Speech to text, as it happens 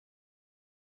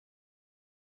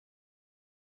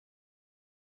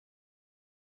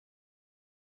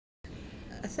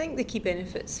I think the key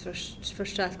benefits for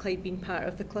Strathclyde being part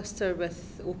of the cluster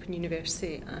with Open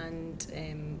University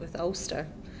and with Ulster,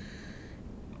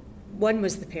 one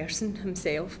was the person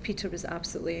himself. Peter was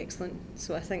absolutely excellent,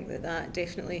 so I think that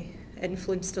definitely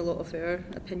influenced a lot of our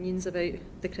opinions about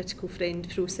the critical friend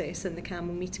process and the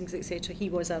CAMEL meetings, etc. He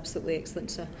was absolutely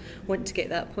excellent, so I want to get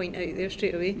that point out there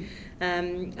straight away.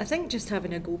 I think just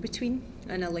having a go-between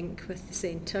and a link with the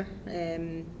centre,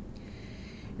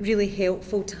 really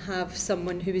helpful to have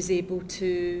someone who is able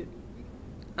to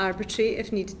arbitrate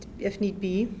if need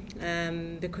be,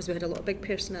 because we had a lot of big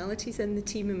personalities in the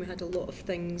team and we had a lot of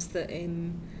things that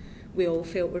we all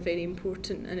felt were very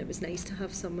important, and it was nice to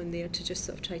have someone there to just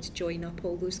sort of try to join up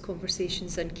all those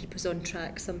conversations and keep us on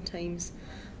track sometimes,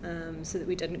 so that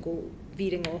we didn't go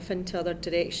veering off into other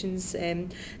directions.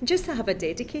 And just to have a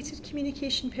dedicated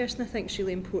communication person I think is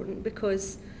really important,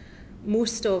 because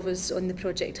most of us on the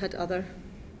project had other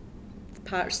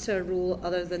parts to our role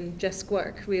other than JISC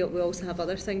work. We also have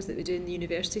other things that we do in the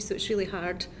university, so it's really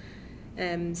hard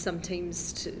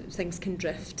sometimes things can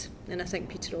drift, and I think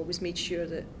Peter always made sure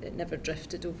that it never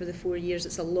drifted over the 4 years.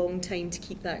 It's a long time to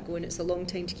keep that going, it's a long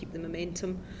time to keep the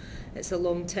momentum, it's a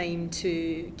long time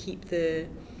to keep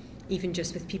even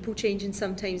just with people changing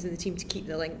sometimes in the team, to keep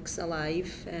the links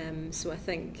alive. So I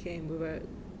think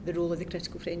the role of the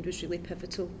critical friend was really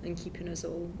pivotal in keeping us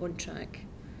all on track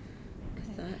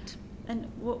with that. And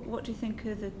what do you think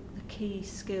are the key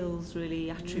skills,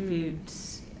 really,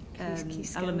 attributes,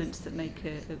 elements that make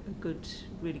a good,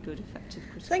 really good, effective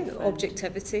critical friend? I think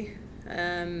objectivity,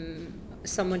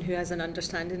 someone who has an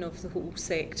understanding of the whole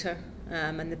sector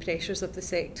and the pressures of the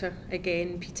sector.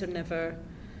 Again, Peter never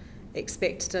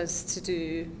expected us to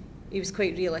do, he was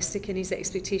quite realistic in his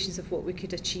expectations of what we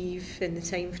could achieve in the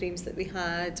timeframes that we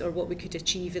had, or what we could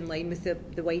achieve in line with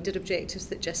the wider objectives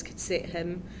that JISC had set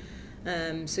him.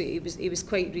 So he was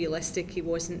quite realistic. He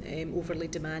wasn't overly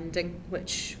demanding,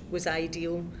 which was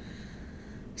ideal.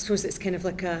 I suppose it's kind of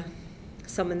like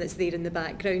someone that's there in the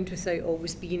background without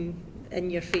always being in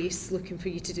your face looking for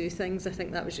you to do things. I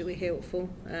think that was really helpful.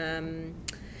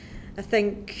 I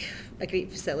think a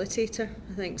great facilitator.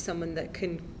 I think someone that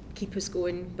can keep us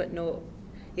going, but not,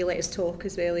 he let us talk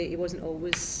as well. He wasn't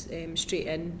always straight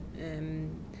in,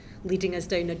 leading us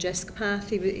down a JISC path.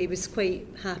 He was quite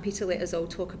happy to let us all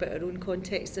talk about our own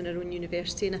context and our own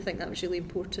university, and I think that was really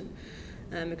important,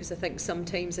 because I think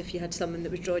sometimes if you had someone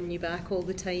that was drawing you back all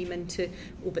the time into,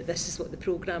 oh, but this is what the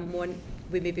programme want,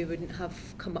 we maybe wouldn't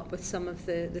have come up with some of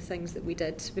the things that we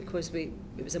did, because it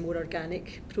was a more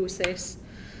organic process.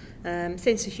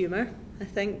 Sense of humour, I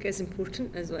think, is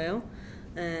important as well.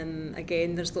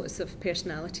 Again, there's lots of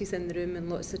personalities in the room and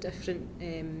lots of different...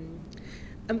 and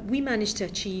we managed to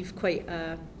achieve quite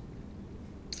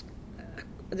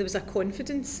there was a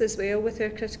confidence as well with our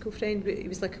critical friend. He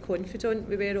was like a confidant.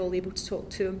 We were all able to talk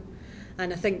to him,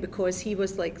 and I think because he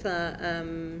was like that,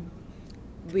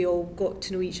 we all got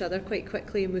to know each other quite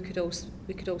quickly, and we could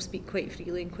all speak quite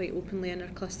freely and quite openly in our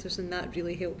clusters, and that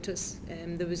really helped us.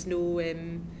 There was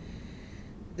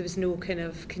no kind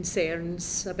of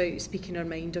concerns about speaking our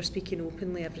mind or speaking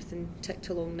openly. Everything ticked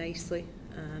along nicely.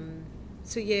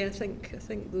 So yeah, I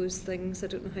think those things, I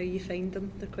don't know how you find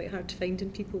them, they're quite hard to find in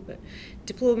people, but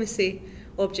diplomacy,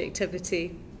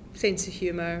 objectivity, sense of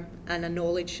humour, and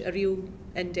a real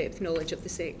in-depth knowledge of the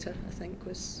sector, I think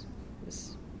was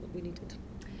what we needed.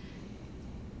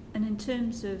 And in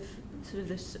terms of sort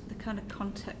of the kind of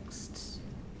context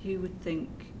you would think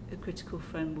a critical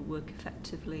friend will work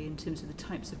effectively, in terms of the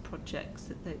types of projects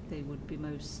that they would be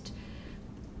most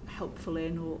helpful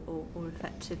in or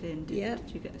effective in? Did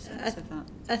you get a sense of that?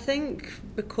 I think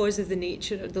because of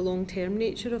the long-term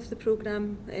nature of the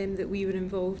programme that we were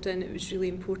involved in, it was really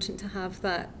important to have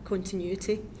that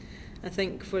continuity. I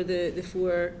think for the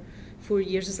 4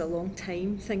 years is a long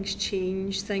time. Things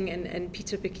change, and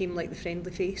Peter became like the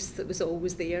friendly face that was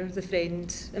always there. The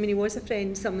friend, I mean, he was a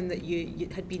friend, someone that you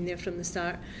had been there from the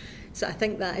start. So I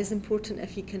think that is important,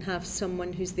 if you can have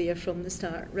someone who's there from the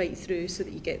start right through, so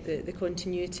that you get the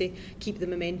continuity, keep the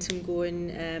momentum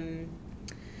going.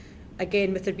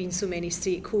 Again, with there being so many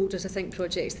stakeholders, I think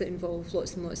projects that involve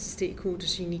lots and lots of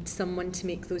stakeholders, you need someone to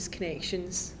make those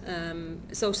connections.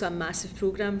 It's also a massive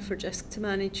programme for JISC to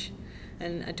manage,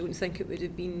 and I don't think it would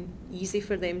have been easy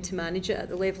for them to manage it at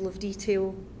the level of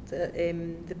detail that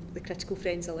the critical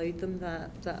friends allowed them,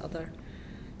 that other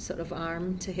sort of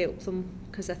arm to help them,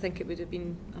 because I think it would have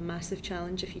been a massive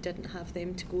challenge if you didn't have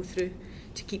them to go through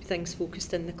to keep things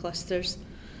focused in the clusters.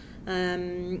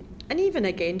 And even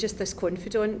again, just this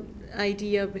confidant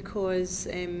idea, because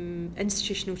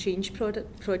institutional change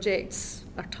projects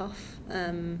are tough.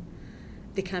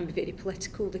 they can be very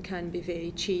political, they can be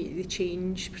very they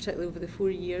change, particularly over the 4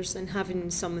 years, and having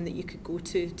someone that you could go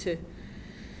to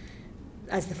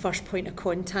as the first point of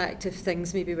contact if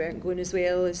things maybe weren't going as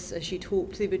well as you'd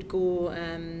hoped they would go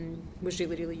was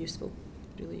really, really useful.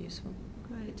 Really useful.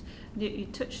 Great. You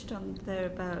touched on there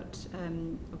about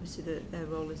obviously their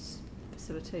role as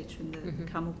facilitator in the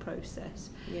CAMEL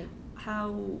process. Yeah.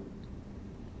 How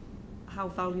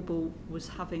valuable was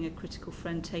having a critical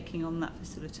friend taking on that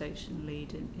facilitation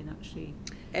lead in actually?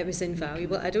 It was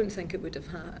invaluable. I don't think it would have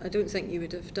I don't think you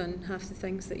would have done half the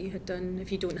things that you had done if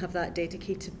you don't have that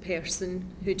dedicated person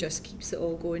who just keeps it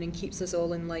all going and keeps us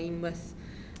all in line with.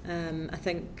 I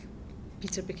think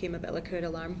Peter became a bit like our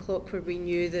alarm clock, where we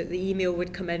knew that the email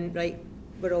would come in, right,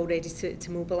 we're all ready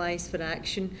to mobilise for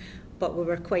action, but we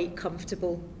were quite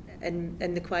comfortable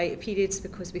in the quiet periods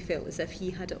because we felt as if he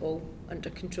had it all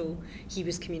under control. He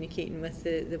was communicating with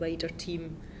the wider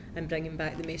team and bringing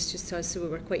back the messages to us, so we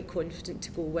were quite confident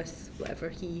to go with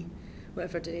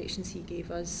whatever directions he gave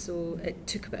us. So it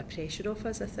took a bit of pressure off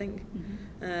us, I think,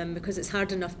 because it's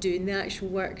hard enough doing the actual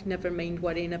work, never mind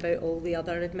worrying about all the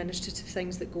other administrative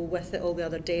things that go with it, all the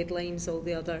other deadlines, all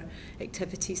the other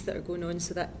activities that are going on,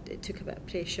 so that it took a bit of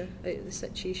pressure out of the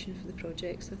situation for the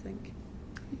projects, I think.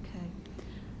 Okay.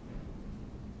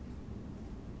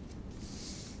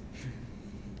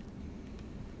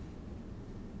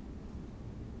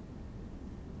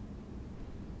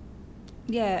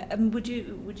 Yeah, and would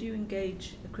you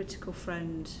engage a critical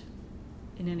friend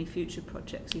in any future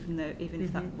projects, even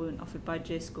if that weren't offered by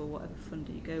JISC or whatever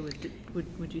funder you go with?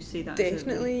 Would you see that?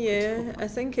 Definitely, as a yeah. I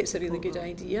think it's a really good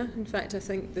idea. In fact, I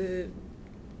think the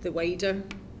wider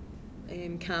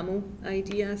CAMEL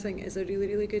idea, I think, is a really,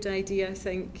 really good idea. I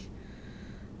think,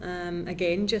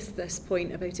 again, just this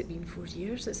point about it being 4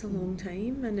 years, it's a long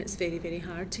time, and it's very, very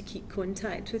hard to keep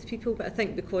contact with people. But I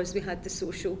think because we had the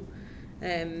social,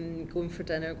 going for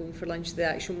dinner, going for lunch, the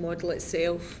actual model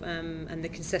itself, and the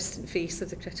consistent face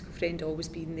of the critical friend always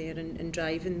being there and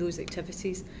driving those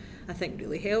activities, I think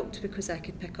really helped, because I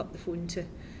could pick up the phone to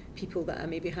people that I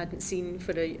maybe hadn't seen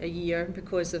for a year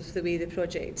because of the way the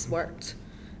projects worked,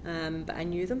 but I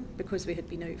knew them because we had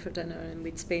been out for dinner and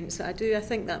we'd spent. So I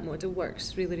think that model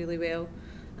works really, really well.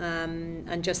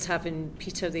 And just having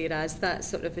Peter there as that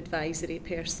sort of advisory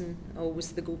person,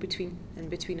 always the go-between in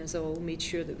between us all, made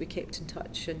sure that we kept in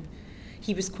touch. And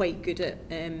he was quite good at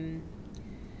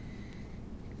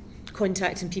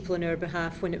contacting people on our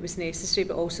behalf when it was necessary,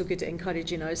 but also good at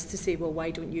encouraging us to say, well,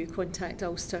 why don't you contact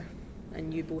Ulster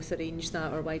and you both arrange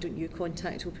that, or why don't you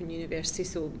contact Open University?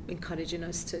 So encouraging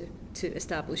us to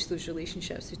establish those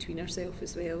relationships between ourselves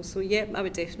as well. So yeah, I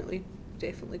would definitely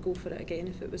go for it again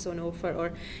if it was on offer,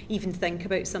 or even think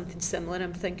about something similar.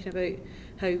 I'm thinking about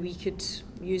how we could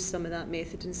use some of that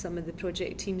method in some of the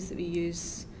project teams that we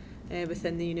use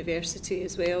within the university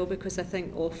as well, because I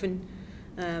think often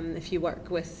if you work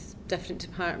with different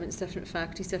departments, different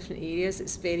faculties, different areas,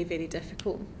 it's very, very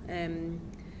difficult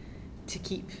to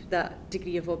keep that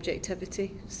degree of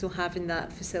objectivity. So having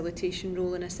that facilitation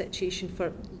role in a situation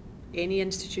for any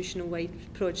institutional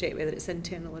wide project, whether it's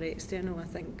internal or external, I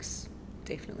think's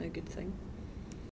definitely a good thing.